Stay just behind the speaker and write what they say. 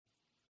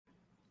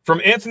From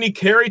Anthony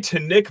Carrie to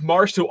Nick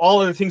Marsh to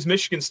all other things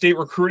Michigan State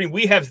recruiting,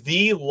 we have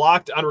the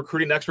Locked On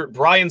recruiting expert,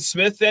 Brian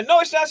Smith. And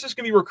no, it's not just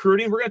going to be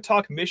recruiting. We're going to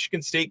talk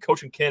Michigan State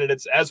coaching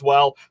candidates as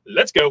well.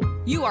 Let's go.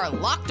 You are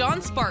Locked On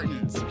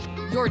Spartans,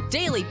 your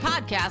daily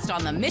podcast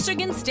on the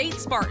Michigan State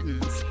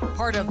Spartans,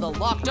 part of the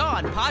Locked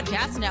On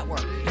Podcast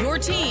Network, your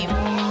team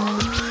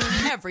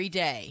every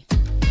day.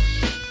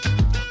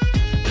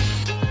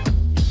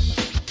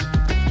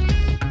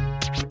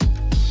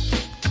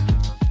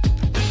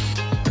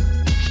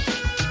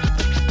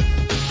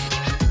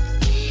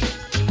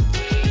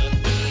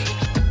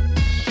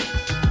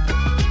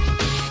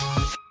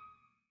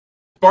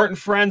 Spartan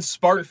friends,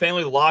 Spartan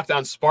family, Locked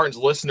On Spartans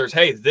listeners.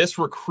 Hey, this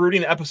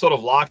recruiting episode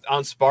of Locked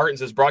On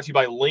Spartans is brought to you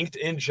by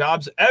LinkedIn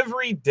Jobs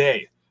every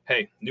day.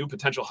 Hey, new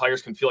potential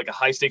hires can feel like a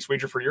high-stakes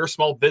wager for your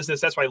small business.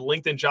 That's why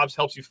LinkedIn Jobs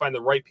helps you find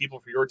the right people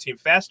for your team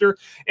faster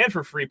and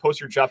for free. Post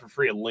your job for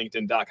free at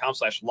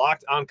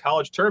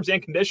linkedin.com/lockedoncollege. Terms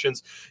and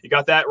conditions. You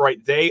got that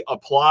right. They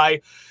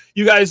apply.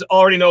 You guys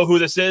already know who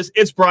this is.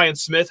 It's Brian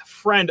Smith,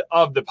 friend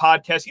of the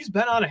podcast. He's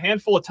been on a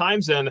handful of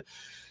times, and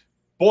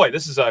boy,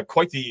 this is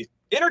quite the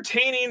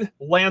entertaining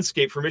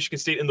landscape for Michigan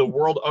State in the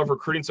world of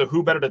recruiting. So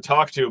who better to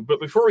talk to? But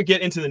before we get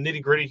into the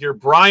nitty gritty here,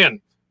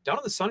 Brian, down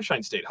in the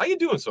Sunshine State, how you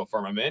doing so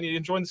far, my man? You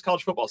enjoying this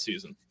college football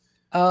season?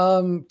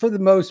 For the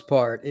most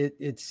part,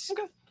 it's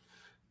okay.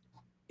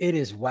 It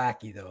is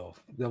wacky though.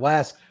 The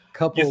last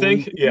couple, you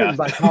think, weeks, yeah,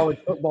 by college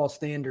football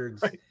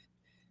standards, right.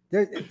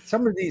 There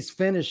some of these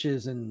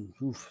finishes and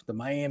the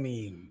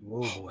Miami.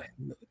 Oh boy.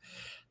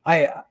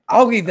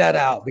 I'll leave that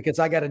out because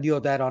I got to deal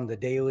with that on the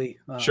daily.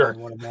 Sure,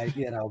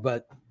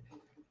 but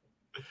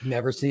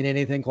never seen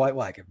anything quite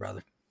like it,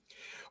 brother.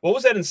 What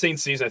was that insane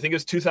season? I think it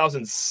was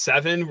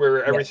 2007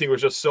 where everything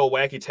was just so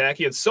wacky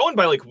tacky. And someone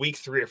by like week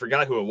 3, I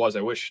forgot who it was.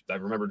 I wish I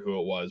remembered who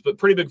it was, but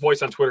pretty big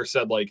voice on Twitter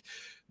said like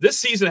this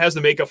season has the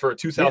makeup for a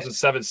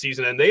 2007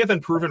 season, and they have been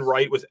proven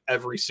right with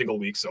every single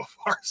week so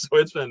far. So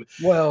it's been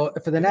for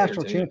the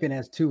national champion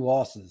has 2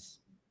 losses.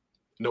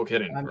 No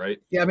kidding, right?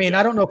 Yeah, I mean,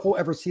 I don't know if we'll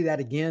ever see that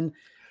again.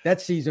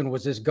 That season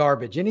was just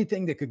garbage.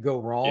 Anything that could go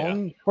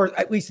wrong, or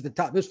at least at the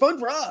top, it was fun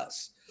for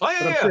us. Oh,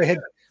 yeah,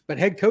 but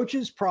head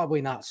coaches,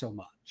 probably not so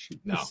much.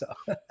 No,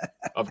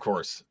 of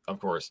course.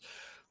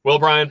 Well,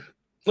 Brian,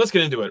 let's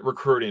get into it.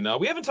 Recruiting.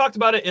 We haven't talked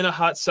about it in a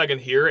hot second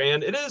here,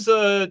 and it is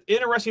an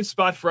interesting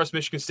spot for us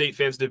Michigan State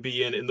fans to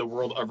be in the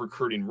world of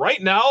recruiting.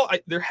 Right now,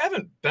 there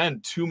haven't been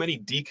too many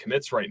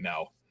decommits right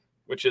now,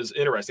 which is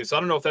interesting. So I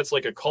don't know if that's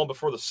like a calm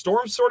before the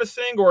storm sort of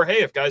thing, or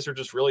hey, if guys are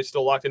just really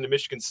still locked into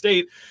Michigan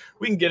State,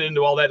 we can get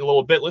into all that in a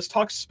little bit. Let's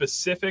talk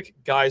specific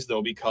guys,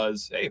 though,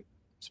 because, hey,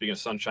 speaking of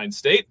Sunshine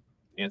State,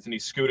 Anthony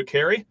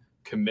Carrie,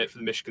 commit for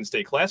the Michigan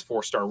State class,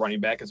 4-star running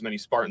back, as many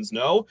Spartans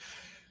know.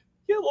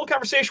 Yeah, a little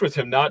conversation with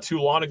him not too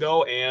long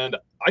ago, and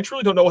I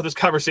truly don't know what this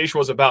conversation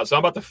was about, so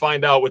I'm about to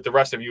find out with the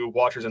rest of you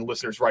watchers and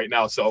listeners right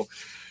now. So,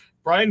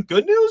 Brian,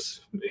 good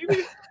news?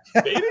 Maybe.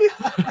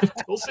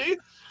 We'll see.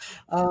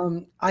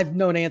 I've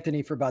known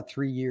Anthony for about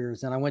 3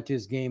 years, and I went to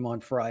his game on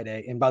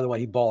Friday. And by the way,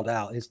 he balled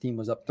out. His team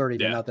was up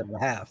 30-0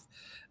 at half.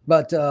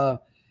 But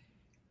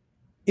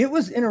it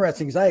was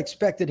interesting because I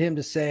expected him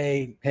to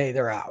say, "Hey,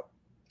 they're out."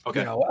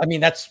 Okay. I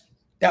mean, that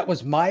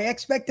was my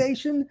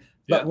expectation.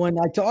 But when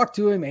I talked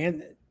to him,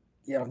 and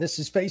this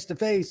is face to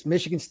face,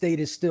 Michigan State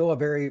is still a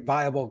very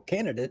viable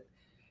candidate.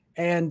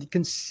 And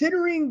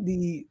considering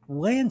the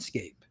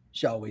landscape,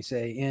 shall we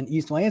say, in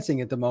East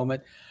Lansing at the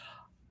moment,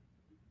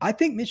 I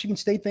think Michigan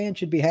State fans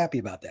should be happy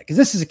about that because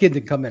this is a kid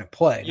that can come in and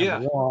play,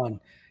 number one.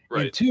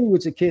 Right. And 2,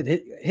 it's a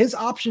kid. His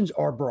options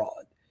are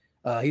broad.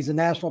 He's a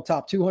national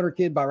top 200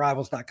 kid by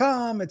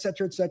Rivals.com, et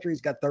cetera, et cetera.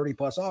 He's got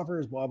 30-plus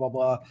offers, blah, blah,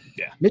 blah.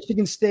 Yeah.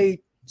 Michigan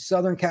State,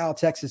 Southern Cal,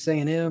 Texas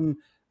A&M,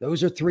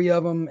 those are 3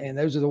 of them, and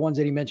those are the ones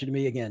that he mentioned to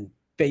me, again,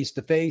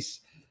 face-to-face.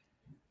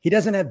 He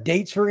doesn't have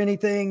dates for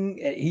anything.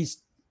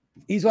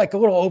 He's like a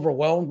little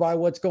overwhelmed by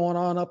what's going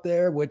on up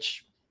there,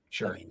 which,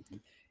 sure, I mean,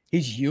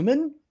 he's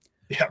human.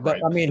 Yeah,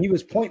 but right. I mean, he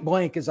was point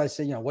blank as I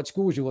said, what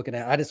schools you looking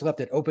at? I just left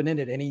it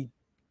open-ended, and he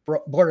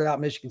blurted out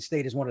Michigan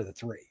State as one of the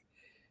 3.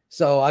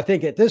 So I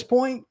think at this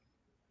point,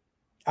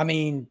 I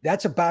mean,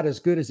 that's about as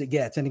good as it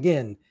gets. And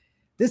again,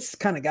 this is the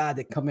kind of guy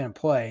that come in and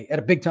play at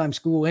a big-time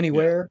school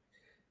anywhere. Yeah.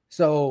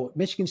 So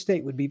Michigan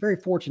State would be very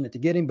fortunate to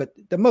get him. But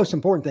the most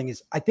important thing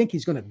is I think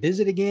he's going to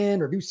visit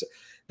again or do so.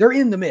 They're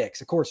in the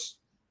mix. Of course,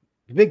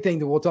 the big thing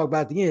that we'll talk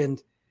about at the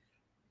end,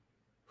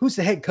 who's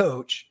the head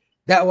coach?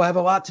 That will have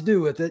a lot to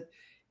do with it.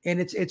 And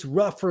it's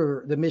rough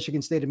for the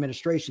Michigan State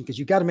administration because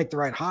you got to make the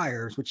right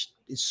hires, which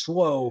is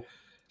slow.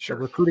 Sure.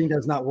 Recruiting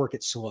does not work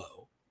at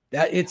slow.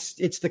 That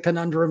it's the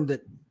conundrum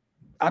that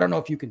I don't know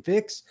if you can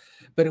fix,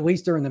 but at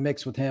least they're in the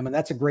mix with him. And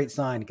that's a great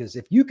sign because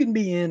if you can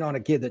be in on a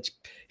kid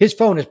his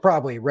phone is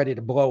probably ready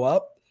to blow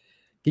up.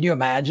 Can you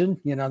imagine?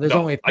 There's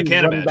only I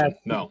can't imagine.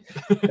 No.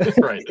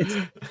 Right.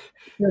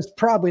 There's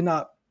probably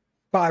not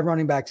 5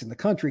 running backs in the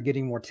country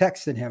getting more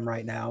texts than him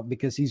right now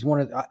because he's one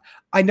of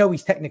I know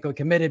he's technically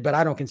committed, but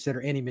I don't consider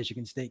any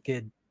Michigan State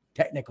kid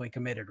technically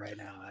committed right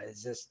now.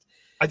 It's just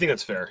I think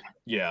that's fair.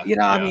 Yeah.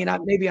 I mean,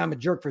 maybe I'm a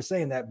jerk for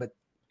saying that, but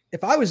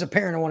if I was a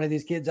parent of one of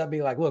these kids, I'd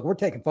be like, look, we're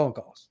taking phone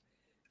calls.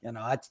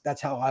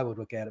 That's how I would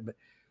look at it.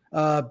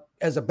 But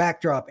as a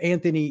backdrop,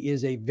 Anthony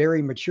is a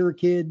very mature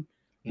kid,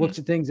 looks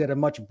at things at a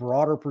much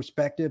broader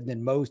perspective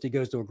than most. He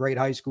goes to a great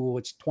high school.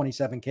 It's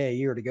 $27K a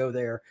year to go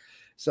there.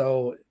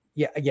 So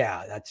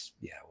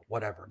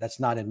whatever. That's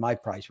not in my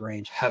price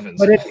range.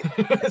 Heavens.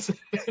 But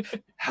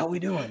how we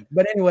doing?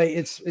 But anyway,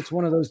 it's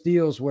one of those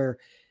deals where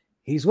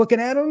he's looking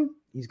at him.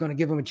 He's going to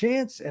give him a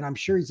chance. And I'm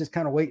sure he's just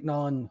kind of waiting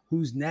on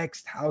who's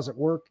next. How's it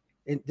work?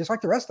 And just like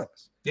the rest of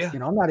us. Yeah.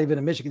 I'm not even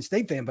a Michigan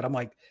State fan, but I'm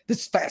like, this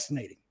is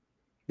fascinating.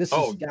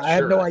 I have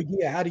sure. no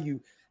idea. How do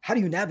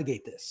you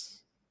navigate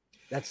this?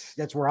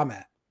 That's where I'm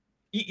at.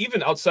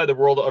 Even outside the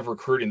world of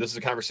recruiting, this is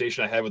a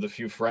conversation I had with a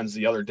few friends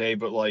the other day,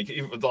 but like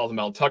even with all the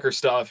Mel Tucker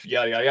stuff,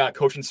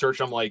 coaching search,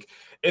 I'm like,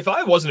 if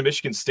I wasn't a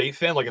Michigan State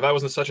fan, like if I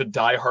wasn't such a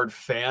diehard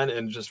fan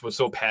and just was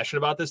so passionate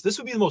about this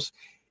would be the most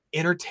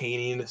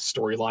entertaining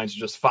storylines to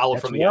just follow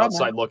from the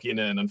outside looking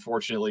in.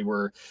 Unfortunately,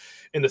 we're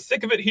in the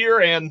thick of it here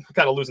and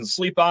kind of losing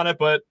sleep on it,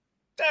 but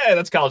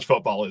that's college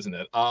football, isn't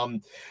it?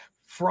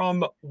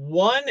 From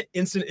one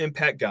instant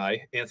impact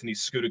guy, Anthony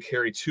Scooter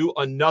Carrie, to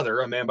another,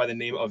 a man by the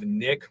name of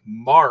Nick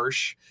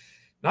Marsh.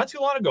 Not too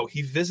long ago,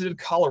 he visited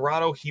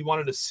Colorado. He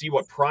wanted to see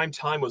what prime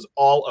time was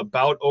all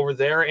about over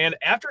there. And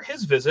after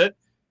his visit,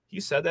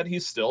 he said that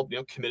he's still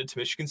committed to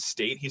Michigan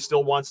State. He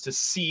still wants to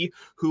see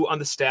who on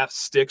the staff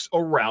sticks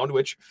around,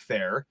 which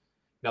fair.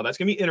 Now, that's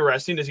going to be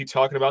interesting. Is he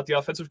talking about the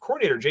offensive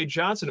coordinator, Jay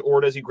Johnson,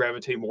 or does he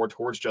gravitate more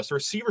towards just the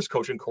receivers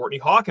coach and Courtney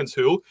Hawkins,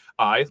 who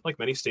I, like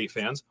many State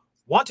fans,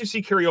 want to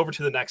see carry over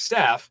to the next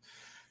staff?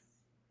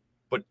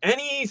 But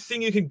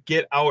anything you can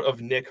get out of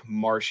Nick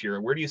Marsh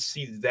here, where do you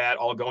see that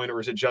all going? Or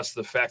is it just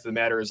the fact of the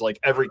matter is like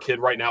every kid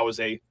right now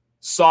is a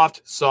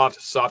soft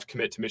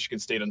commit to Michigan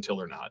State until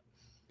they're not?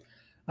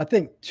 I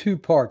think two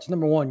parts.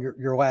 Number one,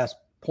 your last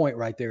point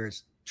right there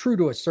is true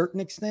to a certain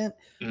extent,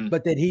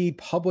 but that he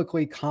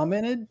publicly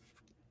commented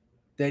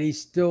that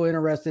he's still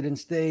interested in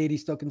State. He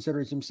still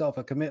considers himself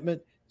a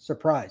commitment.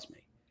 Surprised me.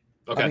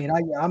 Okay. I mean,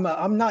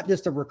 I'm not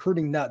just a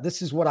recruiting nut.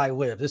 This is what I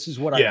live. This is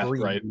what I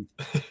breathe. Right.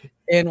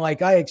 And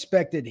like I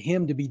expected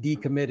him to be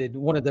decommitted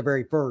one of the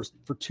very first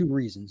for two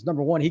reasons.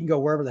 Number one, he can go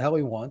wherever the hell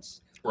he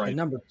wants. Right. And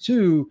number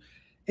two,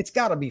 it's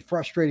got to be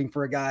frustrating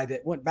for a guy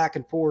that went back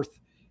and forth,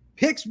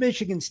 picks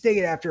Michigan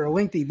State after a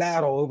lengthy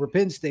battle over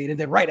Penn State, and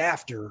then right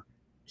after,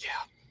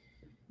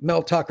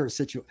 Mel Tucker's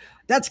situation.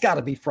 That's got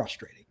to be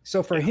frustrating.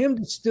 So for him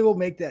to still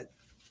make that,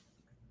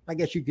 I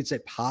guess you could say,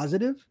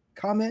 positive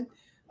comment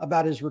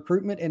about his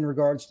recruitment in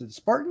regards to the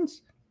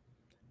Spartans.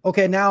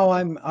 Okay, now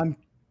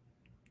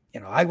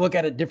I look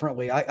at it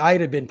differently.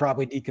 I'd have been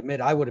probably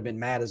decommitted. I would have been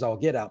mad as all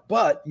get out.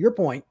 But your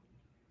point,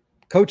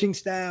 coaching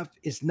staff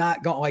is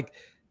not going, like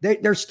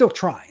they're still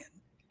trying.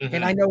 Mm-hmm.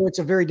 And I know it's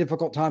a very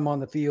difficult time on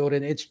the field.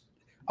 And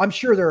I'm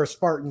sure there are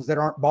Spartans that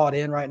aren't bought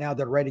in right now.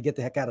 They're ready to get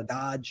the heck out of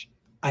Dodge.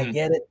 I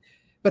get it.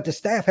 But the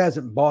staff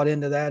hasn't bought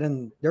into that.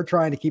 And they're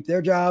trying to keep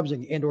their jobs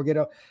and or get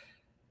up.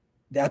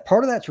 That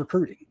part of that's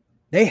recruiting.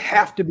 They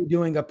have to be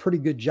doing a pretty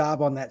good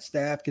job on that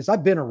staff because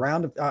I've been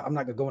around. I'm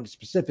not going to go into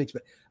specifics,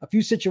 but a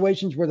few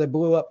situations where they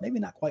blew up, maybe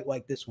not quite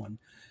like this one,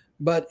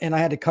 and I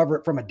had to cover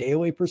it from a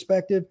daily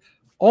perspective.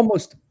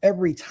 Almost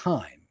every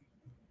time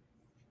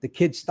the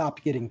kids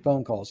stopped getting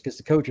phone calls because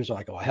the coaches are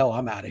like, oh, hell,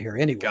 I'm out of here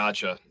anyway.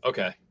 Gotcha.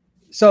 Okay.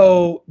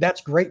 So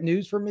that's great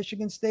news for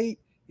Michigan State.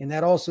 And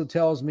that also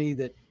tells me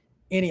that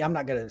I'm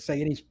not going to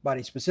say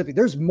anybody specific.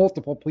 There's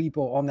multiple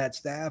people on that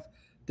staff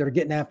that are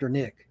getting after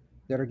Nick,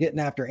 that are getting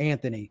after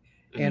Anthony,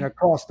 and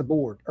across the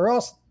board, or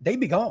else they'd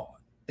be gone.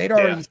 They'd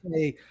already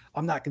say,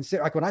 I'm not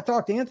considering. Like when I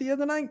talked to Anthony the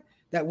other night,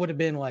 that would have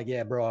been like,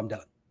 yeah, bro, I'm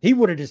done. He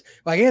would have just,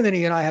 like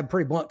Anthony and I had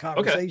pretty blunt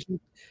conversations.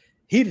 Okay.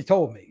 He'd have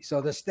told me.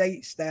 So the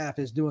state staff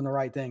is doing the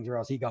right things or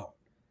else he gone.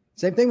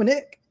 Same thing with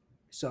Nick.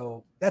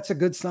 So that's a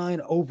good sign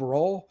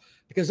overall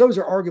because those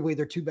are arguably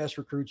their two best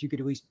recruits. You could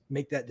at least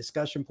make that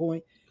discussion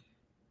point.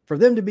 For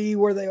them to be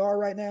where they are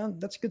right now,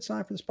 that's a good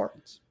sign for the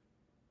Spartans.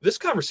 This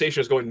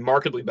conversation is going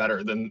markedly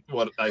better than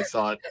what I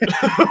thought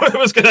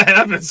was going to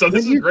happen. So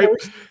this is great.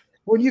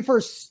 When you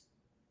first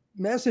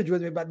messaged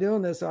with me about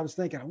doing this, I was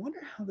thinking, I wonder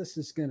how this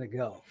is going to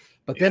go.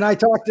 But then I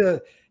talked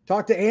to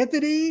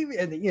Anthony,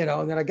 and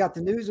and then I got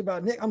the news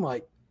about Nick. I'm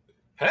like,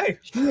 hey,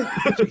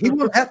 he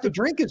won't have to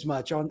drink as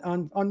much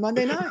on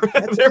Monday night.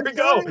 There we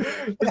go.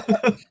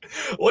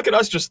 Look at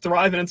us just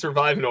thriving and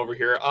surviving over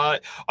here. I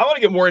want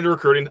to get more into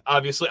recruiting,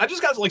 obviously. I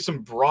just got like some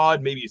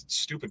broad, maybe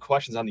stupid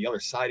questions on the other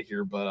side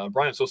here. But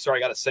Brian, I'm so sorry.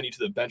 I got to send you to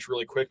the bench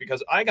really quick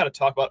because I got to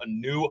talk about a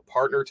new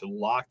partner to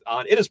Locked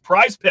On. It is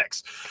Prize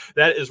Picks.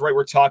 That is right.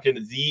 We're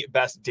talking the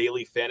best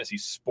daily fantasy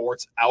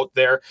sports out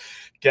there.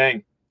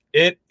 Gang,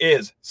 it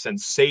is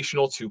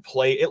sensational to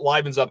play. It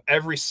livens up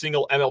every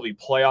single MLB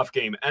playoff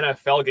game,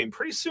 NFL game,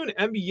 pretty soon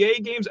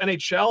NBA games,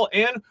 NHL,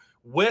 and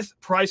With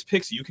Prize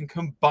Picks, you can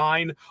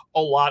combine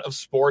a lot of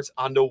sports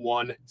onto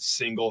one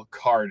single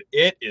card.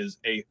 It is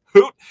a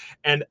hoot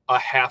and a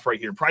half right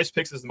here. Prize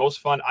Picks is the most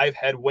fun I've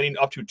had, winning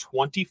up to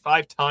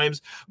 25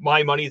 times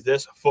my money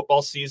this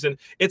football season.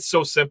 It's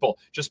so simple.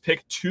 Just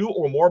pick 2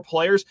 or more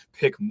players,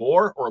 pick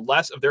more or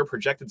less of their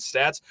projected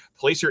stats,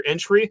 place your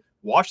entry,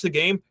 watch the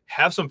game,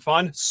 have some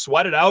fun,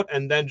 sweat it out,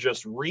 and then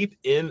just reap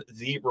in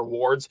the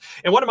rewards.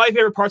 And one of my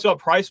favorite parts about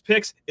Prize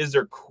Picks is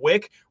their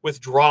quick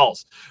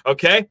withdrawals.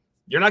 Okay?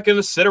 You're not going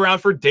to sit around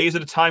for days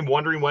at a time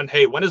wondering when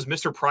is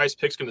Mr. Prize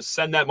Picks going to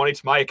send that money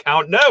to my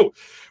account? No!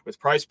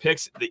 With Prize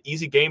Picks, the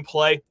easy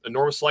gameplay,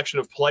 enormous selection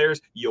of players,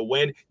 you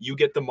win, you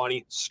get the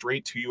money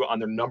straight to you on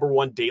their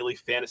 #1 daily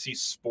fantasy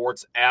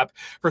sports app.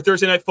 For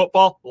Thursday Night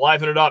Football,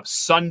 liven it up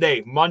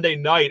Sunday, Monday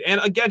night. And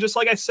again, just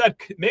like I said,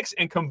 mix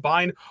and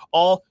combine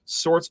all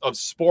sorts of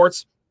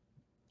sports.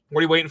 What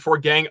are you waiting for,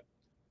 gang?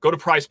 Go to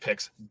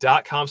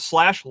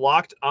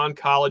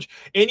prizepicks.com/lockedoncollege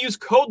and use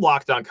code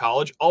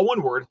LOCKEDONCollege, all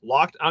one word,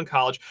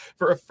 LOCKEDONCollege,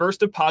 for a first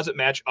deposit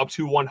match up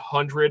to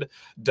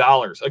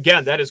 $100.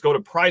 Again, that is go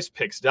to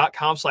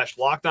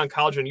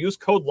prizepicks.com/lockedoncollege and use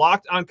code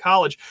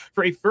LOCKEDONCollege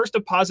for a first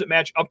deposit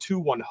match up to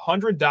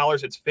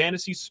 $100. It's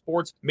fantasy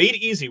sports made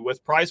easy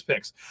with Prize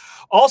Picks.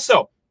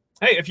 Also,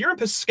 hey, if you're in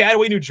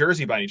Piscataway, New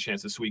Jersey by any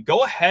chance this week,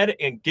 go ahead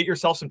and get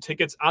yourself some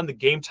tickets on the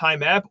Game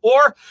Time app,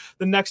 or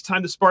the next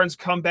time the Spartans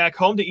come back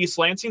home to East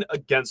Lansing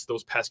against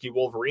those pesky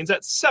Wolverines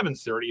at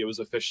 7:30, it was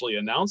officially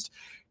announced.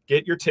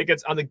 Get your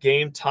tickets on the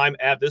Game Time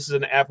app. This is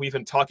an app we've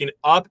been talking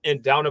up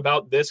and down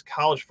about this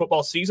college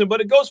football season,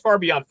 but it goes far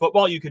beyond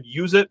football. You could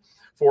use it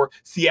for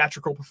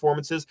theatrical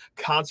performances,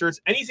 concerts,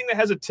 anything that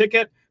has a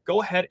ticket.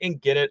 Go ahead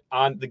and get it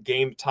on the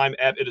Game Time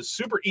app. It is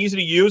super easy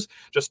to use.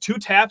 Just 2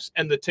 taps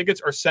and the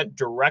tickets are sent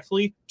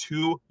directly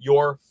to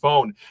your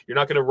phone. You're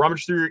not going to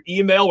rummage through your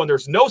email when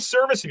there's no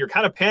service and you're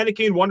kind of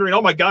panicking, wondering,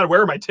 oh my God,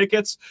 where are my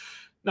tickets?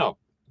 No,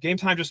 Game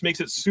Time just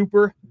makes it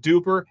super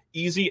duper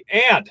easy.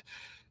 And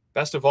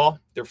best of all,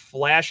 their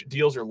flash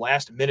deals are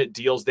last-minute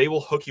deals. They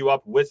will hook you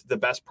up with the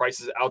best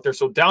prices out there.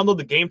 So download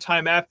the Game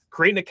Time app,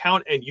 create an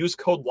account, and use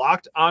code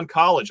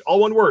LOCKEDONCollege,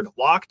 all one word,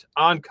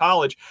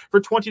 LOCKEDONCollege,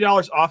 for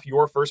 $20 off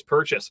your first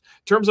purchase.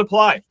 Terms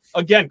apply.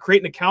 Again,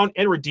 create an account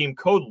and redeem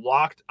code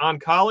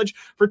LOCKEDONCollege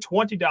for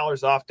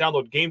 $20 off.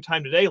 Download Game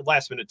Time today.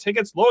 Last-minute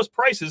tickets, lowest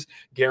prices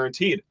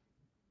guaranteed.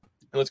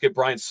 And let's get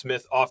Brian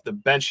Smith off the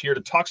bench here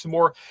to talk some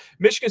more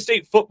Michigan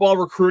State football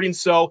recruiting.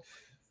 So,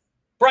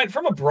 Brian,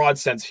 from a broad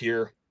sense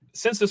here,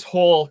 since this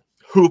whole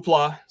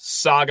hoopla,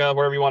 saga,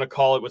 whatever you want to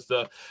call it, with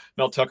the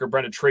Mel Tucker,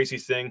 Brendan Tracy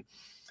thing,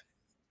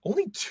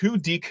 only 2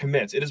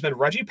 decommits. It has been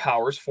Reggie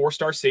Powers,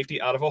 4-star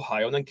safety out of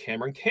Ohio, and then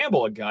Cameron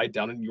Campbell, a guy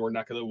down in your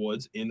neck of the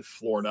woods in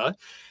Florida.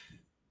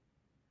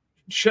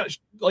 Should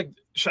I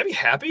be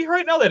happy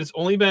right now that it's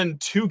only been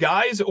 2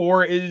 guys,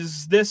 or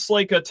is this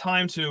like a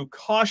time to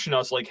caution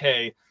us, like,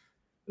 hey,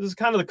 this is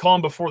kind of the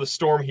calm before the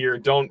storm here.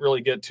 Don't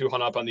really get too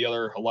hung up on the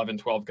other 11,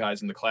 12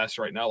 guys in the class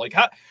right now. Like,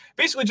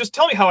 basically, just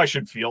tell me how I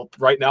should feel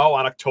right now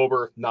on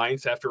October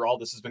 9th after all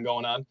this has been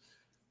going on.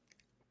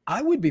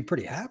 I would be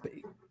pretty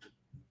happy.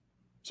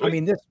 Sweet. I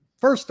mean, this,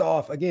 first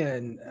off,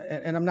 again,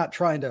 and I'm not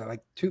trying to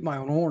like toot my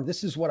own horn.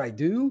 This is what I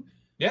do.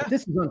 Yeah.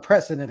 This is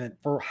unprecedented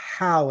for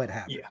how it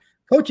happened. Yeah.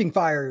 Coaching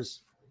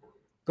fires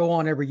go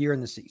on every year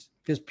in the season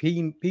because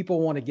people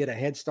want to get a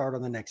head start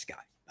on the next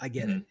guy. I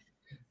get it.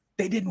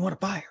 They didn't want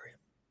to fire him.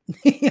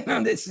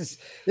 This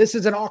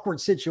is an awkward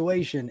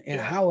situation,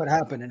 and how it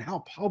happened and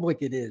how public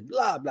it is,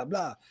 blah, blah,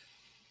 blah.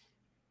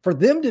 For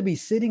them to be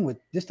sitting with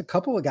just a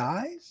couple of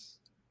guys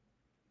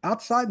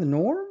outside the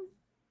norm,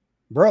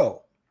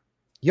 bro,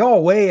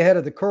 y'all way ahead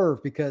of the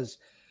curve, because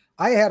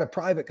I had a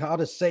private, I'll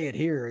just say it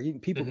here.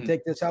 People can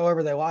take this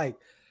however they like.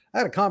 I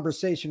had a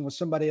conversation with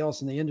somebody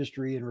else in the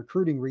industry and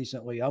recruiting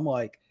recently. I'm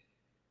like,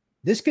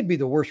 this could be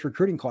the worst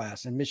recruiting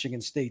class in Michigan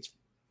State's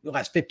the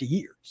last 50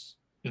 years.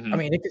 I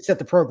mean, it could set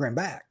the program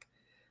back.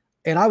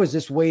 And I was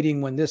just waiting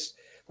when this,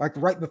 like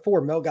right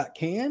before Mel got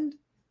canned,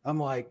 I'm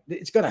like,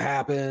 it's going to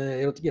happen.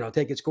 It'll,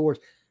 take its course.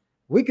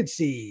 We could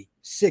see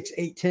 6,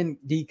 8, 10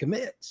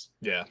 decommits.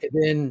 Yeah. And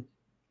then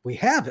we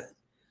haven't.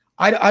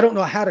 I don't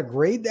know how to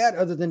grade that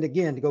other than,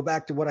 again, to go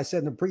back to what I said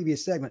in the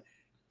previous segment.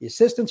 The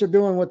assistants are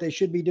doing what they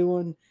should be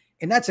doing.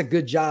 And that's a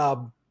good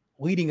job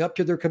leading up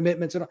to their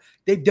commitments. And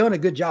they've done a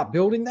good job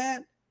building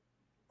that,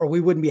 or we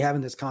wouldn't be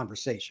having this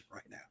conversation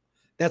right now.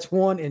 That's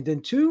one. And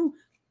then 2,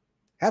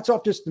 hats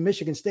off just to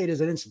Michigan State as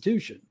an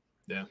institution.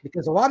 Yeah.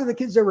 Because a lot of the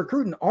kids they're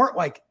recruiting aren't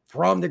like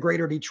from the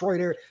greater Detroit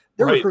area.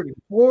 They're recruiting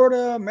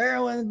Florida,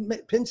 Maryland,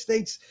 Penn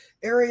State's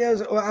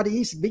areas, out of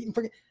East,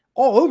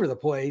 all over the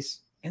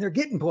place. And they're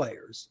getting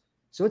players.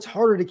 So it's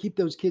harder to keep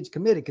those kids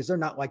committed because they're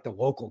not like the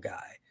local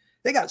guy.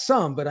 They got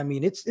some, but I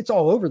mean, it's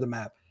all over the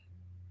map.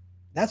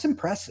 That's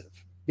impressive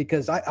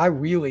because I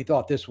really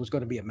thought this was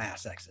going to be a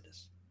mass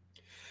exodus.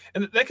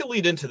 And that could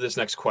lead into this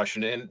next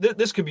question. And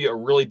this could be a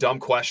really dumb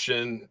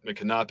question. It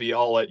could not be.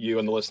 I'll let you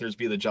and the listeners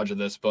be the judge of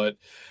this. But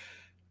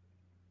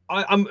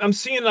I'm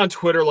seeing it on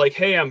Twitter like,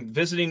 hey, I'm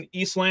visiting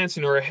East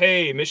Lansing, or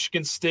hey,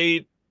 Michigan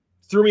State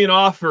threw me an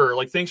offer.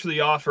 Like, thanks for the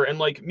offer. And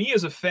like me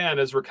as a fan,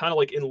 as we're kind of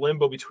like in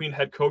limbo between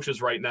head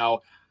coaches right now,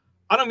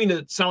 I don't mean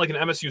to sound like an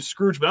MSU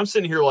Scrooge, but I'm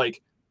sitting here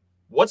like,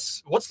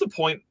 what's the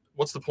point?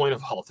 What's the point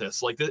of all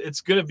this? Like,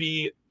 it's going to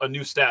be a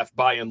new staff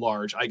by and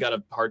large. I got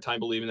a hard time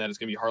believing that it's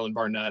going to be Harlan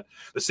Barnett,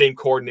 the same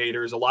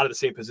coordinators, a lot of the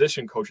same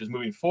position coaches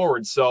moving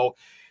forward. So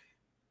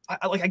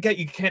I get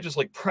you can't just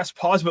like press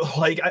pause, but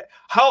like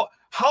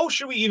how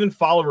should we even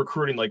follow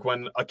recruiting? Like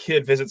when a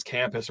kid visits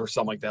campus or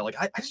something like that, like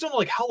I just don't know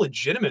like how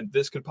legitimate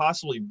this could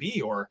possibly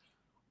be, or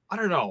I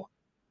don't know.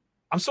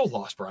 I'm so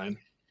lost, Brian.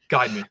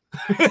 Guide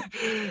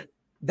me.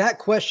 That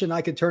question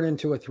I could turn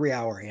into a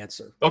 3-hour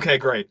answer. Okay,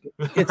 great.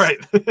 Right.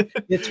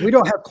 We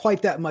don't have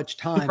quite that much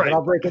time, right. But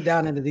I'll break it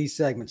down into these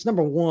segments.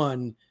 Number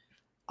one,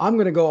 I'm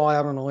going to go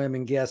out on a limb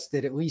and guess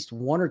that at least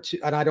one or two,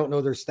 and I don't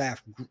know their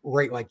staff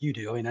great like you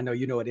do. I mean, I know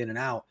you know it in and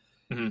out.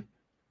 Mm-hmm.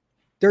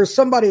 There's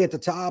somebody at the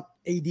top,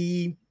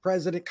 AD,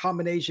 president,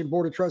 combination,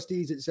 board of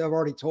trustees, that I've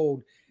already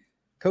told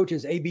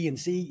coaches A, B, and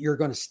C, you're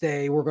going to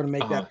stay. We're going to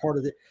make that part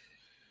of it.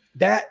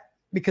 That,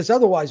 because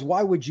otherwise,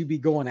 why would you be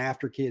going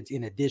after kids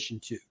in addition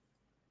to?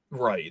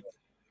 Right.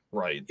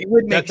 It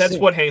would make that's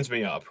sense. what hangs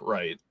me up.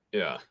 Right.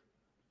 Yeah.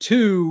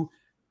 2,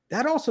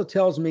 that also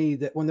tells me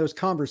that when those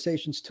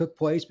conversations took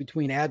place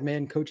between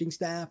admin, coaching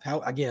staff,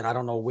 again, I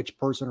don't know which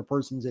person or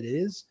persons it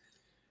is,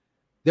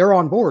 they're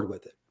on board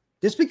with it.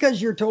 Just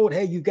because you're told,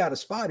 hey, you've got a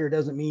spider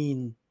doesn't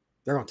mean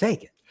they're going to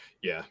take it.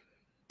 Yeah.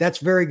 That's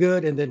very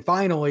good. And then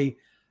finally,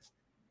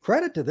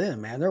 credit to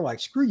them, man. They're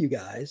like, screw you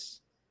guys.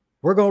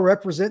 We're going to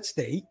represent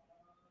state.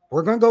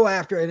 We're going to go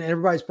after it. And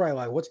everybody's probably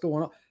like, what's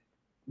going on?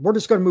 We're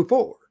just going to move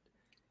forward.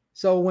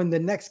 So when the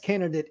next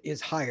candidate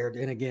is hired,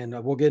 and again,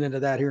 we'll get into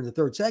that here in the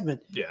third segment.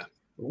 Yeah. At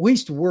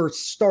least we're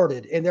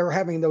started, and they're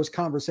having those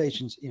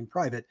conversations in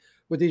private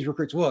with these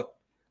recruits. Look,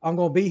 I'm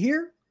going to be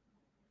here.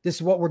 This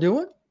is what we're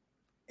doing,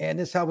 and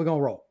this is how we're going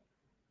to roll.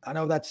 I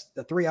know that's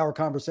a 3-hour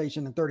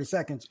conversation in 30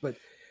 seconds, but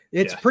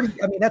it's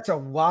pretty. I mean, that's a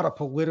lot of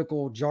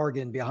political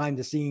jargon behind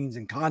the scenes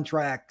and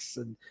contracts,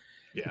 and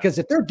because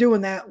if they're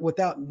doing that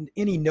without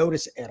any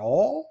notice at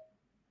all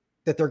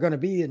that they're going to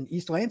be in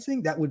East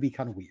Lansing, that would be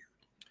kind of weird.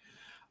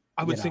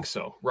 I would think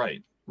so.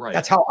 Right.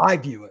 That's how I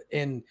view it.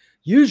 And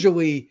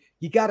usually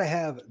you got to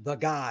have the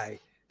guy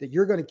that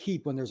you're going to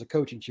keep when there's a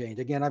coaching change.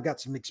 Again, I've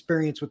got some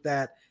experience with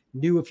that.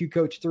 Knew a few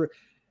coaches through it.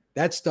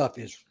 That stuff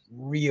is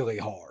really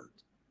hard.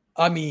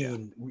 I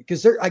mean,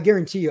 because I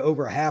guarantee you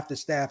over half the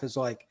staff is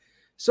like,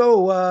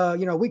 so,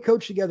 we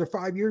coached together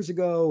 5 years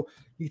ago.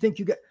 You think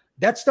you got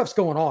that stuff's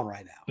going on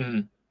right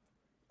now.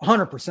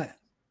 100%.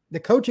 The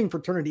coaching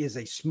fraternity is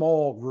a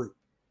small group,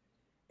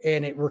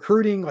 and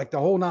recruiting like the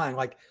whole nine.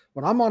 Like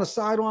when I'm on the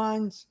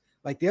sidelines,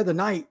 like the other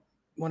night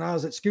when I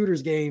was at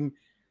Scooter's game,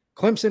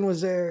 Clemson was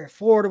there,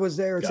 Florida was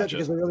there, et cetera,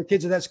 because there were other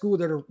kids at that school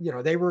that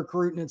are, they were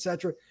recruiting, et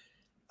cetera.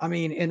 I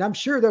mean, and I'm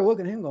sure they're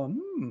looking at him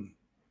going,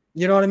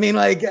 you know what I mean?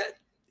 Like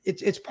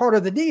it's part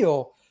of the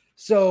deal.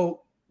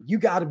 So you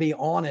got to be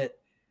on it,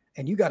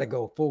 and you got to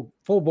go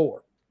full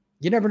board.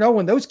 You never know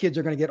when those kids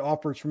are going to get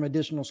offers from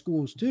additional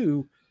schools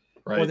too.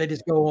 Right. Or they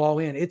just go all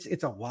in.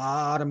 It's a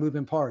lot of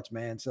moving parts,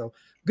 man. So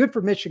good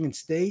for Michigan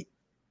State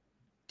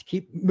to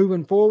keep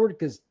moving forward,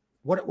 because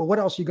what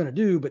else are you going to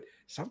do? But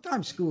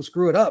sometimes schools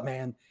screw it up,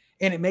 man,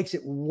 and it makes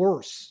it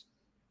worse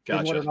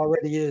than what it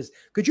already is.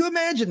 Could you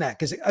imagine that?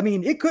 Because, I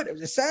mean, it could,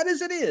 as sad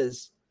as it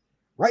is,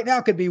 right now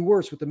it could be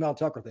worse with the Mel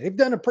Tucker thing. They've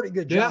done a pretty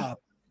good job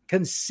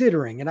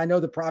considering, and I know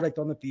the product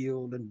on the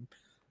field and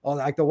all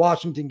that, like the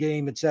Washington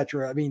game, et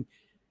cetera. I mean,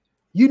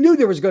 you knew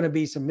there was going to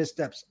be some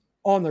missteps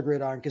on the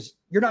gridiron, because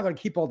you're not going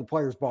to keep all the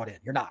players bought in.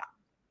 You're not.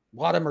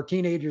 A lot of them are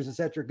teenagers, et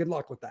cetera. Good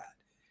luck with that.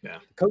 Yeah.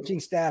 The coaching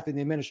staff and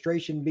the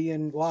administration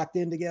being locked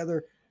in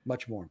together,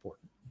 much more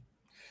important.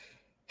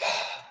 Do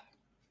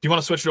you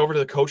want to switch it over to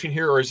the coaching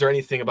here, or is there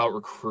anything about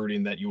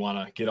recruiting that you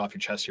want to get off your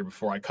chest here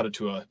before I cut it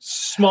to a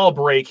small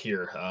break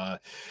here? I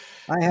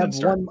have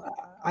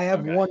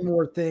one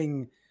more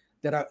thing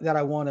that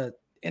I want to,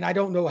 and I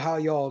don't know how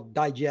y'all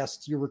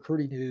digest your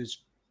recruiting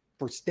news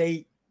for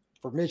state,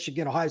 for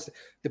Michigan, Ohio State,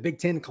 the Big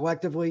Ten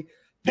collectively.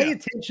 Pay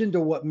attention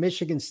to what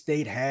Michigan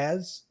State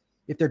has,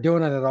 if they're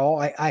doing it at all.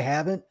 I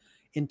haven't,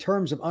 in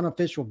terms of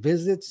unofficial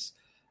visits,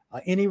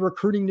 any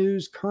recruiting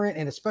news, current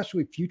and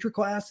especially future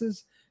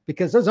classes,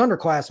 because those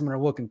underclassmen are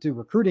looking to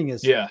recruiting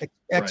is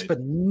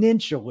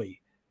exponentially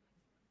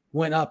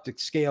went up to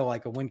scale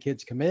like a when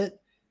kids commit.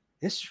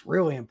 It's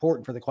really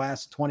important for the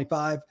class of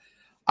 25.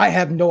 I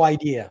have no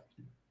idea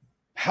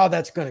how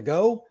that's going to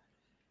go.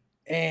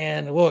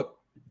 And look,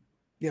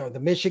 the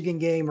Michigan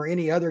game or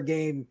any other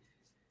game,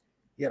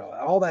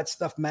 all that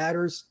stuff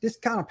matters.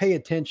 Just kind of pay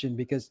attention,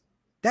 because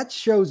that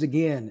shows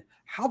again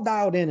how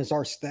dialed in is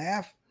our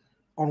staff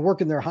on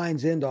working their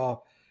hinds end off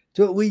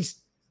to at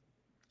least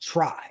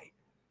try.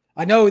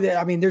 I know that,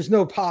 I mean, there's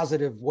no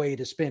positive way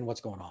to spin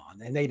what's going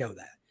on, and they know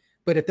that.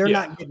 But if they're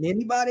not getting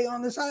anybody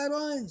on the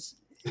sidelines,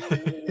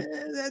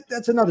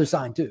 that's another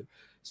sign too.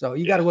 So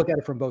you got to look at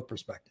it from both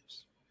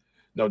perspectives.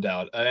 No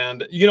doubt.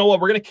 And you know what?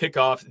 We're going to kick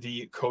off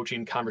the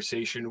coaching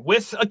conversation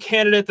with a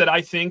candidate that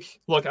I think,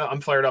 look,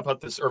 I'm fired up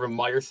about this Urban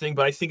Meyer thing,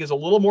 but I think is a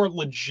little more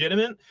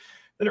legitimate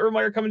than Urban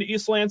Meyer coming to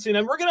East Lansing.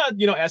 And we're going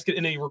to, ask it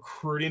in a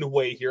recruiting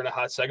way here in a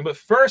hot second. But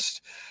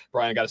first,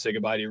 Brian, I got to say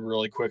goodbye to you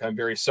really quick. I'm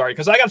very sorry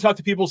because I got to talk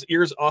to people's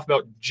ears off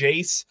about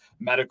Jace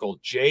Medical,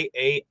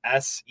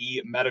 Jase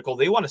Medical.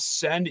 They want to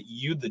send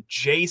you the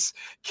Jace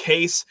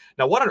case.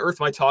 Now, what on earth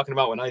am I talking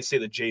about when I say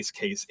the Jace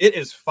case? It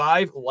is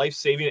 5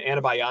 life-saving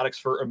antibiotics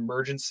for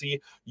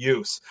emergency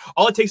use.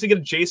 All it takes to get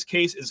a Jace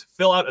case is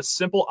fill out a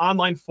simple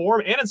online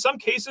form, and in some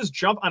cases,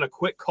 jump on a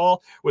quick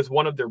call with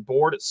one of their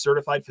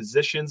board-certified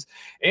physicians.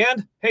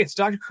 And hey, it's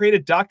doctor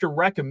created, doctor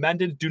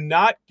recommended. Do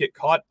not get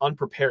caught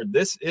unprepared.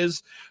 This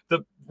is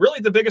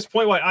really the biggest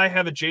point why I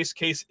have a Jace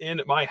case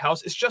in my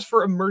house. Is just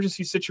for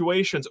emergency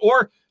situations,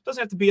 or it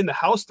doesn't have to be in the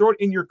house. Throw it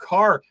in your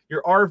car,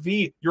 your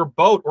RV, your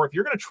boat, or if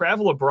you're going to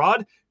travel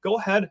abroad, go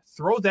ahead,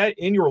 throw that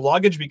in your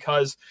luggage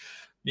because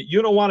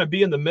you don't want to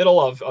be in the middle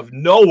of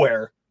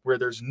nowhere where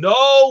there's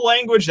no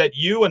language that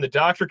you and the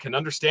doctor can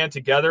understand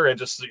together and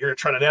just you're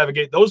trying to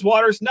navigate those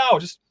waters. No,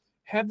 just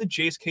have the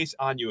Jace case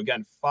on you.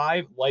 Again,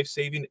 5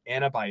 life-saving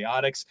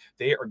antibiotics.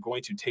 They are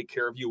going to take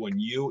care of you when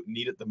you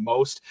need it the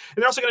most.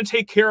 And they're also going to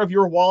take care of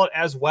your wallet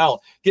as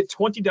well. Get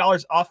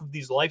 $20 off of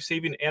these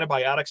life-saving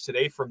antibiotics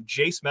today from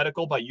Jace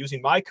Medical by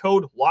using my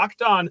code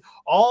LOCKEDON,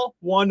 all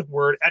one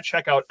word, at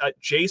checkout at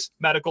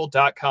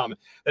jacemedical.com.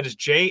 That is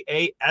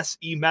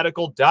JASE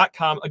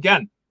medical.com.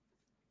 Again,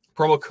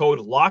 promo code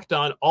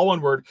LOCKEDON, all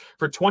one word,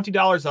 for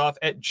 $20 off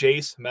at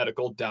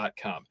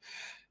jacemedical.com.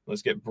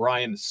 Let's get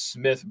Brian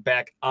Smith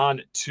back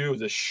on to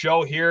the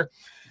show here.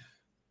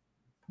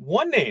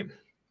 One name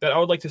that I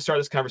would like to start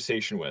this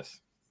conversation with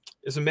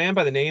is a man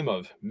by the name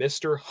of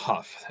Mr.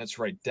 Huff. That's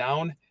right,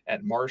 down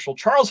at Marshall.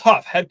 Charles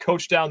Huff, head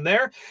coach down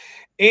there.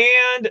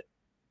 And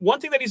one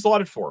thing that he's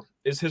lauded for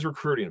is his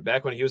recruiting.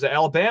 Back when he was at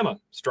Alabama,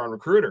 strong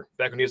recruiter.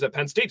 Back when he was at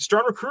Penn State,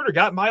 strong recruiter.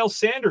 Got Miles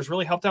Sanders,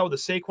 really helped out with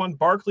the Saquon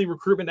Barkley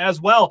recruitment as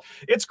well.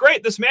 It's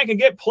great. This man can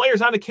get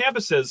players on the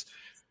campuses.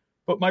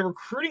 But my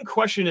recruiting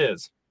question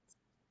is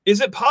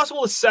it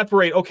possible to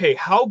separate, okay,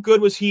 how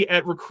good was he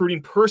at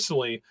recruiting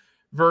personally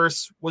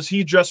versus was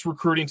he just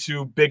recruiting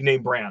to big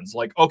name brands?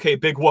 Like, okay,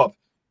 big whoop.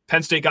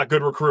 Penn State got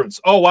good recruits.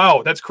 Oh,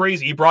 wow, that's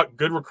crazy. He brought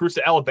good recruits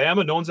to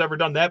Alabama. No one's ever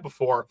done that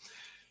before.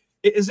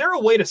 Is there a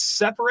way to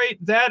separate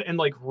that and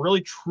like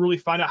really truly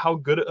find out how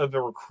good of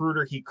a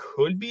recruiter he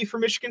could be for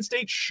Michigan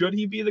State? Should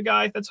he be the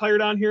guy that's hired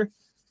on here?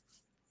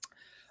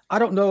 I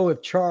don't know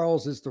if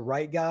Charles is the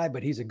right guy,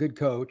 but he's a good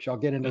coach. I'll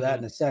get into that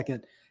in a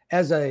second.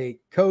 As a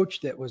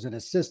coach that was an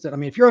assistant, I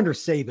mean, if you're under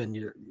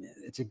Saban,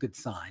 it's a good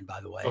sign, by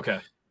the way.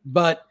 Okay.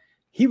 But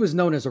he was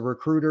known as a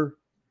recruiter,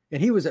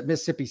 and he was at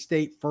Mississippi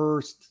State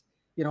first.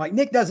 Like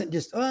Nick doesn't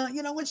just,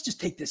 let's just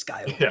take this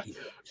guy over here.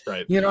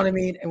 Right. You know what I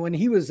mean? And when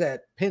he was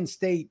at Penn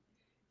State,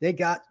 they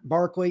got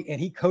Barkley,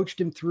 and he coached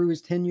him through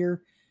his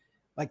tenure.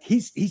 Like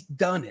he's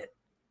done it,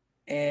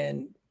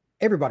 and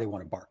everybody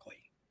wanted Barkley.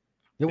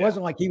 It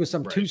wasn't like he was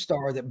some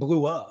 2-star that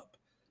blew up.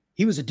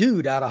 He was a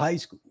dude out of high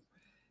school,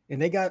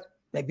 and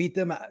they beat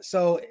them out.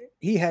 So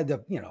he had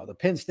the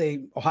Penn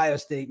State, Ohio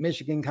State,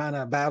 Michigan kind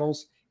of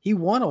battles. He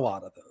won a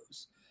lot of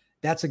those.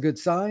 That's a good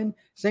sign.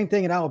 Same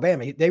thing in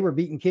Alabama. They were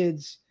beating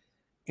kids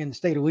in the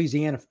state of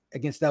Louisiana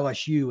against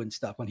LSU and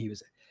stuff when he was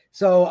there.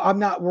 So I'm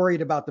not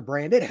worried about the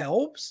brand. It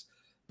helps,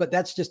 but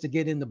that's just to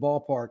get in the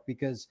ballpark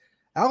because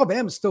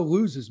Alabama still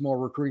loses more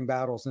recruiting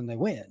battles than they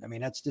win. I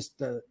mean, that's just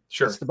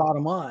that's the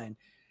bottom line.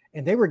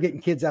 And they were getting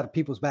kids out of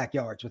people's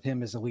backyards with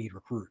him as a lead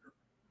recruiter.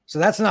 So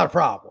that's not a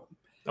problem.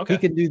 Okay. He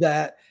can do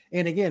that.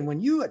 And again, when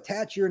you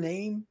attach your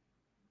name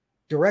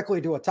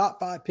directly to a top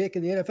 5 pick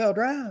in the NFL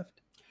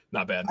draft,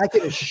 not bad. I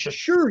can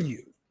assure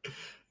you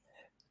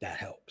that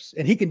helps.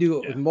 And he can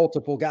do it with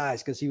multiple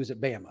guys because he was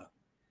at Bama.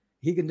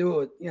 He can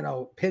do it,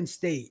 Penn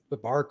State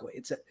with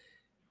Barkley.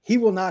 He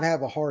will not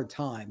have a hard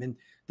time. And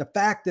the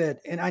fact that,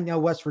 and I know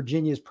West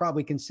Virginia is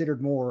probably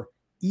considered more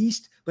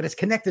east, but it's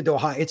connected to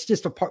Ohio. It's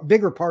just a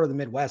bigger part of the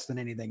Midwest than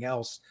anything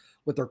else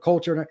with their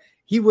culture.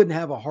 He wouldn't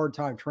have a hard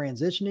time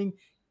transitioning.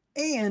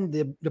 And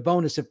the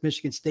bonus, if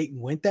Michigan State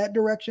went that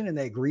direction and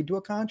they agreed to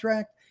a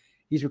contract,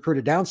 he's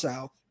recruited down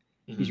south.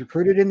 Mm-hmm. He's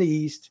recruited in the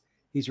East.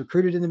 He's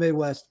recruited in the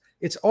Midwest.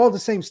 It's all the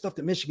same stuff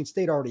that Michigan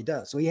State already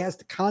does. So he has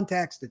the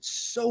contacts that's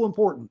so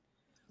important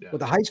with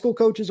the high school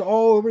coaches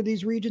all over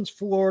these regions,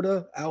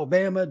 Florida,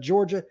 Alabama,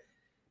 Georgia.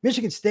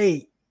 Michigan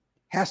State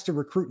has to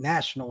recruit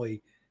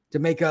nationally to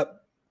make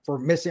up for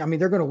missing. I mean,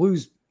 they're going to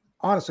lose,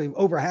 honestly,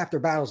 over half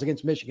their battles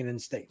against Michigan in the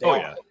state.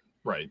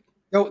 Right.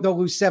 They'll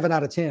lose 7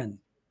 out of 10.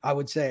 I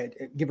would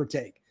say, give or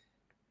take.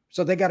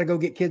 So they got to go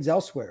get kids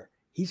elsewhere.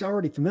 He's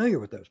already familiar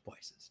with those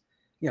places.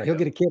 He'll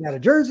get a kid out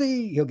of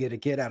Jersey. He'll get a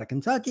kid out of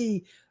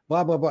Kentucky,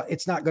 blah, blah, blah.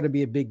 It's not going to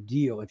be a big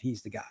deal if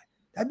he's the guy.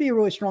 That'd be a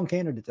really strong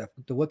candidate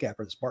to look at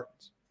for the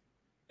Spartans.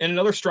 And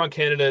another strong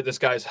candidate, this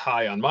guy's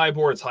high on my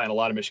board. It's high on a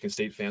lot of Michigan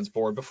State fans'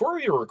 board. Before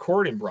we were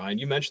recording, Brian,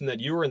 you mentioned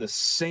that you were in the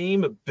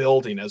same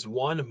building as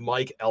one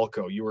Mike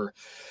Elko. You were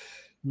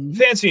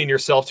fancying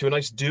yourself to a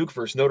nice Duke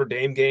versus Notre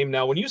Dame game.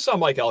 Now, when you saw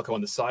Mike Elko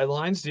on the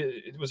sidelines,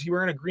 was he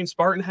wearing a green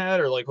Spartan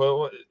hat, or like,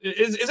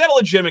 is that a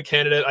legitimate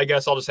candidate? I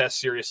guess I'll just ask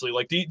seriously.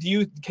 Like,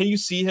 can you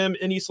see him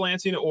in East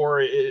Lansing,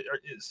 or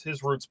is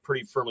his roots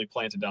pretty firmly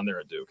planted down there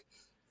at Duke?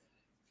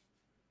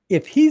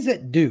 If he's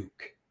at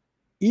Duke,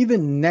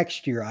 even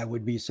next year, I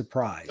would be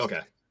surprised.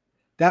 Okay,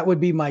 that would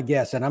be my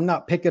guess, and I'm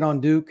not picking on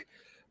Duke.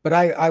 But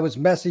I was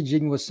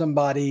messaging with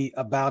somebody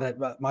about it.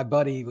 My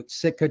buddy was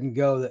sick, couldn't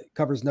go, that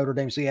covers Notre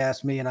Dame. So he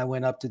asked me, and I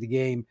went up to the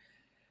game,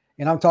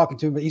 and I'm talking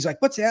to him. But he's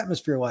like, "What's the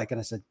atmosphere like?" And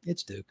I said,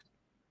 "It's Duke.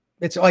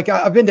 It's like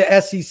I've been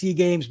to SEC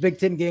games, Big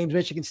Ten games,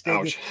 Michigan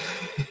State,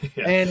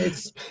 yeah. And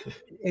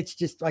it's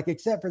just like,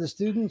 except for the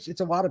students,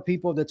 it's a lot of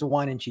people. That's a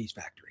wine and cheese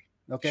factory.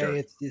 Okay, sure.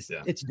 It's just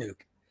It's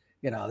Duke.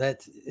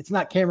 It's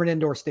not Cameron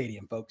Indoor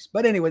Stadium, folks.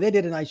 But anyway, they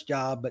did a nice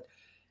job, but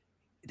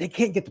they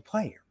can't get the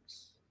players.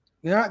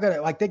 They're not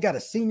going to, they got a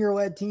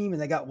senior-led team,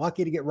 and they got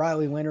lucky to get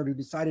Riley Leonard, who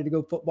decided to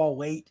go football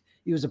late.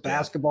 He was a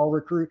basketball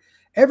recruit.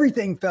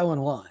 Everything fell in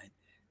line.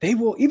 They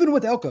will, even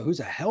with Elko,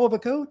 who's a hell of a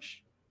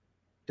coach,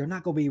 they're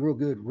not going to be real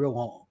good real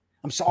long.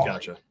 I'm sorry.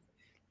 Gotcha.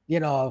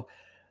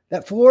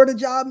 That Florida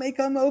job may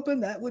come open.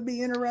 That would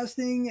be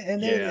interesting.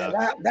 And then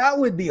that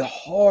would be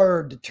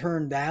hard to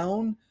turn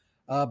down.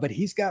 But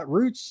he's got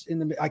roots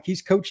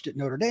he's coached at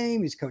Notre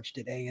Dame. He's coached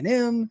at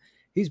A&M.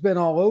 He's been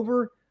all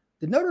over.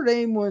 The Notre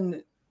Dame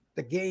one,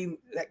 that game,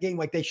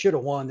 like they should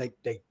have won.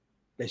 They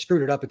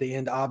screwed it up at the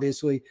end,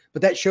 obviously,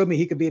 but that showed me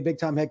he could be a big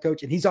time head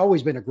coach, and he's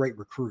always been a great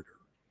recruiter.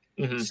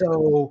 Mm-hmm.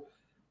 So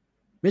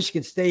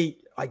Michigan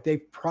State,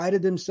 they've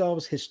prided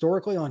themselves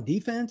historically on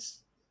defense.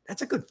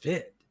 That's a good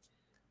fit.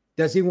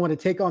 Does he want to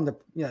take on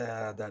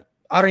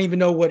I don't even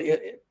know what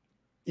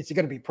it's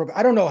going to be.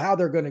 I don't know how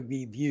they're going to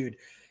be viewed.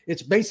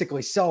 It's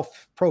basically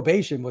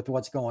self-probation with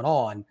what's going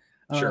on.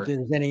 Sure. If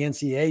there's any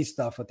NCAA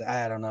stuff with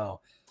I don't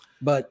know,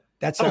 but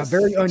that's a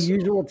very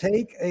unusual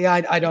take.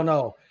 Yeah, I don't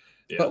know.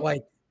 Yeah.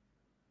 But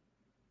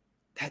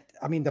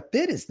the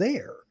fit is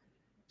there.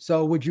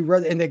 So would you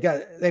rather, and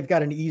they've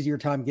got an easier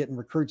time getting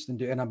recruits than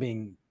Duke, and I'm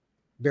being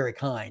very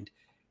kind.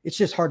 It's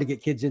just hard to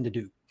get kids into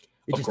Duke.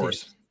 Of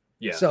course. Is.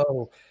 Yeah.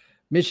 So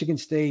Michigan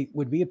State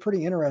would be a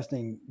pretty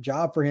interesting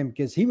job for him,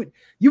 because you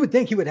would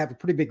think he would have a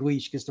pretty big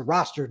leash, because the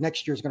roster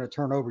next year is going to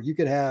turn over. You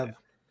could have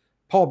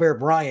Paul Bear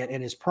Bryant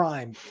in his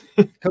prime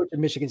coaching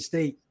Michigan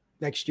State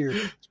next year.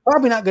 It's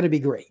probably not going to be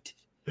great.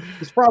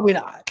 It's probably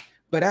not.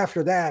 But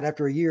after that,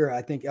 after a year,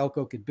 I think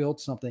Elko could build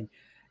something.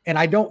 And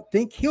I don't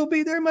think he'll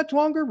be there much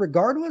longer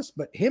regardless,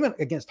 but him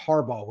against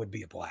Harbaugh would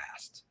be a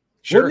blast.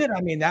 Sure. Wouldn't it?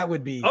 I mean, that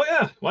would be. Oh,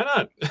 yeah. Why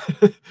not?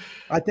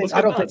 I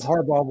don't think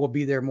Harbaugh will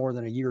be there more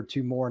than a year or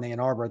two more in Ann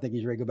Arbor. I think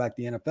he's ready to go back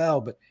to the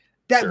NFL, but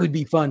that would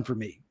be fun for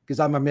me,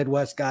 because I'm a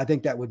Midwest guy. I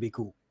think that would be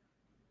cool.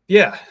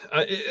 Yeah.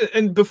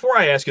 And before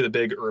I ask you the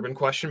big Urban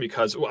question,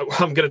 because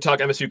I'm going to talk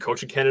MSU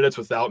coaching candidates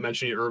without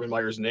mentioning Urban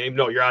Meyer's name.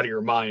 No, you're out of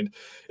your mind.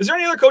 Is there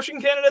any other coaching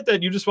candidate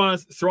that you just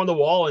want to throw on the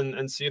wall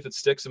and see if it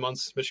sticks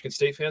amongst Michigan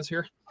State fans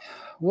here?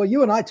 Well,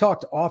 you and I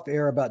talked off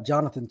air about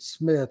Jonathan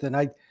Smith, and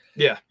I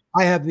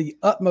have the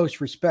utmost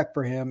respect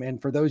for him.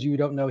 And for those of you who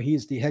don't know,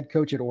 he's the head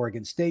coach at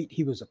Oregon State.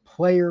 He was a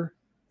player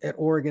at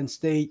Oregon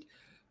State.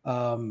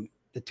 The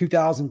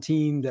 2000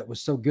 team that was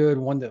so good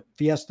won the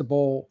Fiesta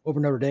Bowl over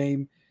Notre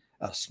Dame.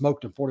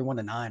 Smoked him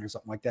 41-9 or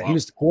something like that. Wow. He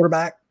was the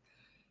quarterback.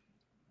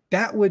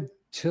 That would,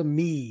 to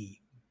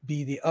me,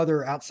 be the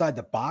other outside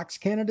the box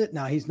candidate.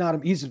 Now, he's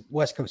a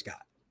West Coast guy,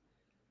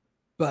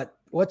 but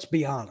let's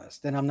be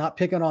honest. And I'm not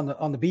picking on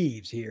the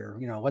Beavs here.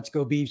 Let's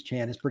go Beavs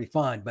chant is pretty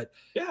fun, but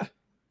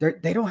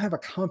they don't have a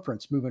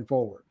conference moving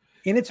forward,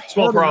 and it's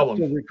small problem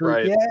to recruit.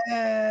 Right?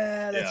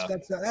 Yeah,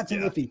 that's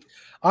an iffy.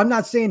 I'm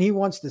not saying he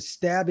wants to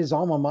stab his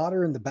alma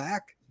mater in the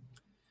back,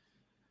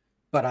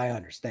 but I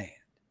understand.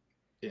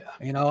 Yeah.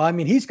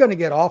 He's going to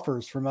get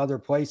offers from other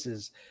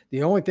places.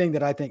 The only thing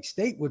that I think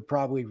State would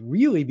probably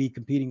really be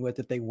competing with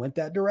if they went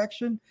that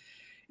direction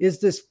is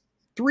this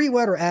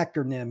 3-letter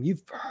acronym.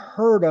 You've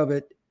heard of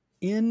it,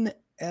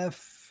 NFL.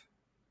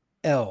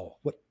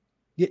 What?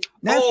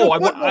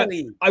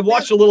 I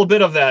watched a little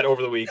bit of that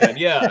over the weekend.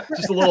 Yeah,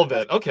 just a little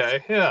bit.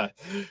 Okay. Yeah.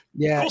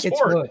 Yeah. Cool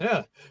sport.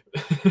 Yeah.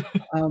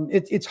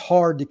 It's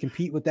hard to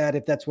compete with that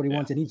if that's what he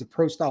wants. And he's a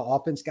pro style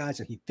offense guy,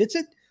 so he fits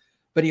it.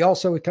 But he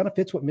also kind of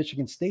fits what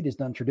Michigan State has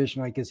done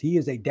traditionally, because he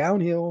is a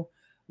downhill,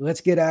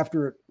 let's get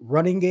after it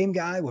running game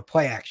guy with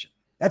play action.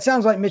 That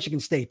sounds like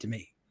Michigan State to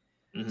me.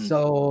 Mm-hmm.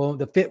 So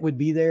the fit would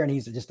be there, and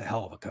he's just a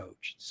hell of a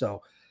coach.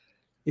 So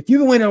if you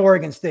can win at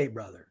Oregon State,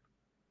 brother,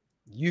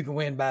 you can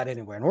win about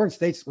anywhere. And Oregon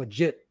State's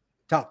legit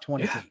top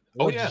 20 team.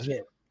 Legit.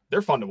 Yeah.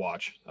 They're fun to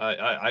watch.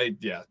 I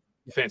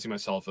fancy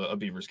myself a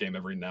Beavers game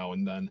every now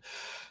and then.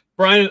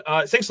 Brian,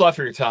 thanks a lot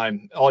for your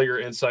time, all your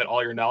insight,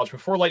 all your knowledge.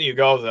 Before letting you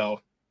go, though,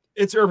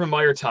 it's Urban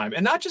Meyer time.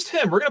 And not just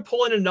him. We're going to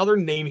pull in another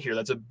name here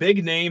that's a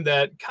big name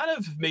that kind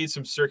of made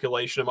some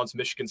circulation amongst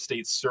Michigan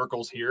State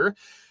circles here.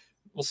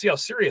 We'll see how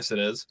serious it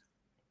is.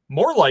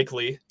 More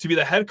likely to be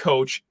the head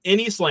coach in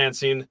East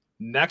Lansing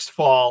next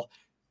fall,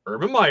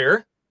 Urban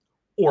Meyer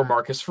or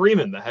Marcus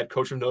Freeman, the head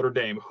coach of Notre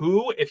Dame.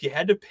 Who, if you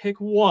had to pick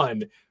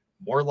one,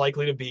 more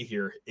likely to be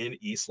here in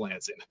East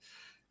Lansing?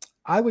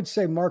 I would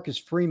say Marcus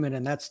Freeman,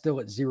 and that's still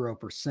at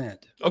 0%.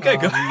 Okay,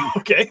 good.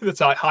 Okay, that's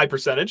a high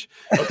percentage.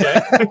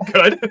 Okay,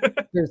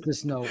 good. There's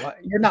just no.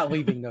 You're not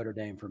leaving Notre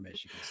Dame for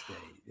Michigan State.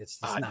 It's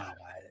just not.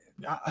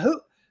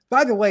 Who?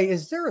 By the way,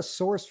 is there a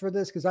source for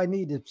this? Because I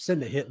need to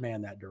send a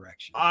hitman that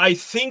direction. I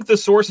think the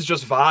source is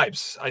just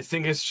vibes. I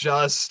think it's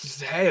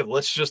just, hey,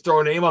 let's just throw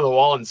a name on the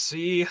wall and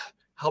see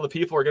how the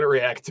people are going to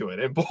react to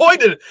it. And boy,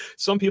 did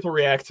some people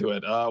react to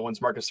it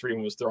once Marcus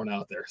Freeman was thrown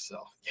out there. So,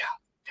 yeah.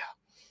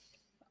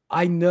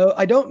 I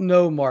don't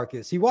know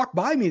Marcus. He walked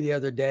by me the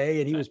other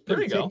day, and he was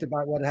pretty ticked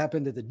about what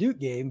happened at the Duke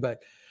game,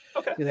 but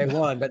they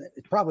won. But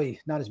it's probably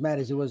not as mad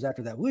as it was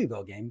after that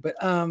Louisville game. But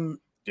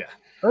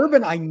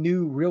Urban I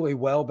knew really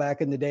well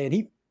back in the day, and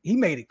he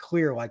made it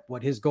clear like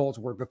what his goals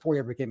were before he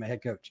ever became a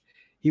head coach.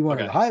 He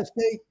wanted Ohio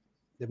State,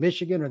 the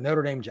Michigan, or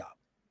Notre Dame job.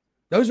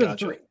 Those are the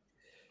three.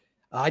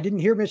 I didn't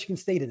hear Michigan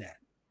State in that.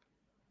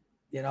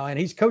 And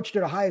he's coached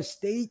at Ohio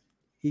State.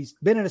 He's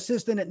been an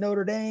assistant at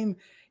Notre Dame.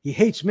 He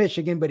hates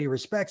Michigan, but he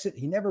respects it.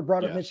 He never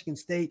brought up Michigan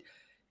State.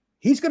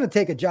 He's going to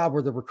take a job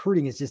where the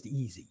recruiting is just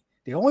easy.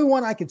 The only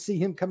one I could see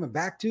him coming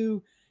back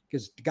to,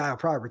 because the guy will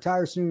probably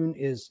retire soon,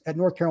 is at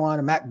North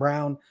Carolina, Mac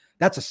Brown.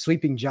 That's a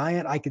sleeping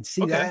giant. I could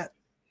see that.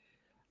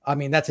 I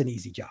mean, that's an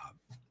easy job.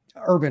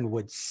 Urban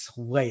would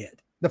slay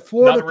it. The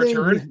Florida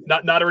thing,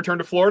 not a return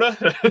to Florida.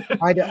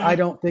 I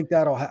don't think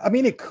that'll happen. I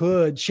mean, it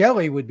could.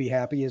 Shelley would be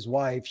happy. His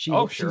wife.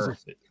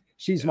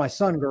 She's my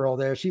son girl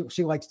there.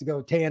 She likes to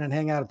go tan and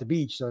hang out at the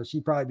beach, so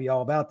she'd probably be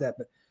all about that.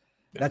 But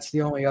that's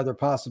the only other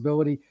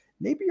possibility.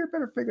 Maybe you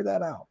better figure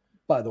that out,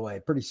 by the way,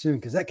 pretty soon,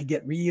 because that could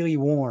get really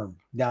warm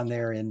down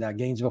there in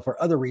Gainesville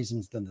for other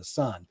reasons than the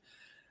sun.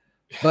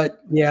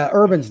 But yeah,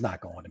 Urban's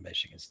not going to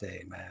Michigan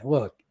State, man.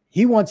 Look,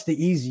 he wants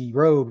the easy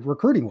road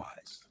recruiting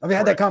wise. I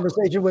had that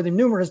conversation with him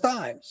numerous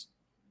times.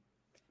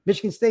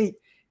 Michigan State,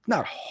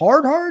 not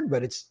hard,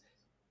 but it's.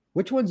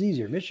 Which one's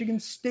easier,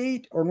 Michigan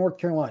State or North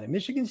Carolina?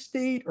 Michigan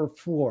State or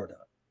Florida?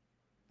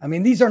 I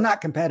mean, these are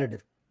not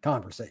competitive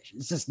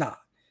conversations. It's just not.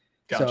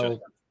 Gotcha. So,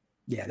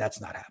 yeah,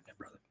 that's not happening,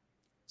 brother.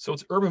 So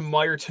it's Urban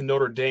Meyer to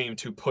Notre Dame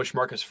to push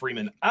Marcus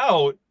Freeman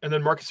out, and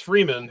then Marcus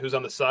Freeman, who's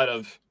on the side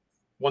of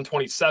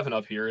 127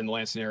 up here in the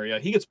Lansing area,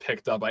 he gets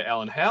picked up by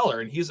Alan Haller,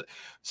 and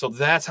so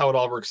that's how it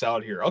all works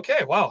out here.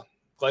 Okay, wow.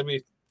 Glad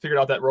we figured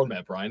out that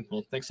roadmap, Brian.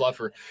 Well, thanks a lot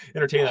for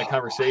entertaining that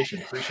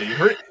conversation. Appreciate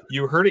it.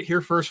 You heard it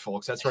here first,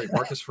 folks. That's right.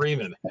 Marcus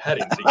Freeman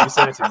heading to East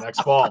Lansing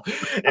next fall.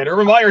 And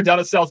Urban Meyer down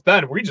at South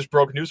Bend. We just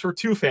broke news for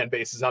 2 fan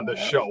bases on this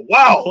show.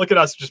 Wow. Look at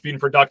us just being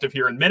productive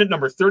here in minute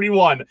number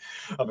 31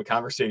 of a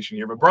conversation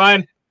here. But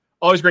Brian,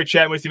 always great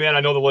chatting with you, man.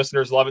 I know the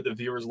listeners love it. The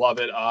viewers love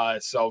it.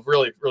 So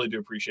really, really do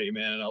appreciate you,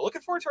 man. And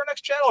looking forward to our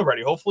next chat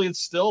already. Hopefully it's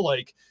still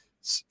like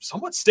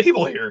somewhat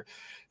stable here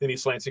in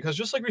East Lansing. Because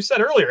just like we said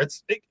earlier,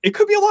 it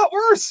could be a lot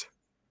worse.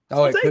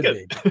 Oh, it could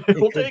be.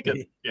 We'll take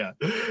it. Yeah.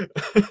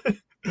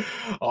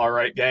 All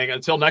right, gang.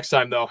 Until next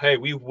time, though, hey,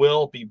 we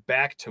will be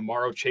back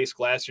tomorrow. Chase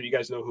Glasser, you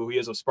guys know who he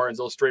is of Spartans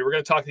Illustrated. We're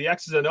going to talk the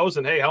X's and O's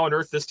and, hey, how on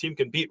earth this team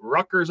can beat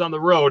Rutgers on the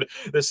road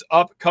this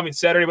upcoming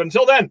Saturday. But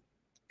until then,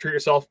 treat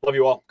yourself. Love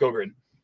you all. Go Green.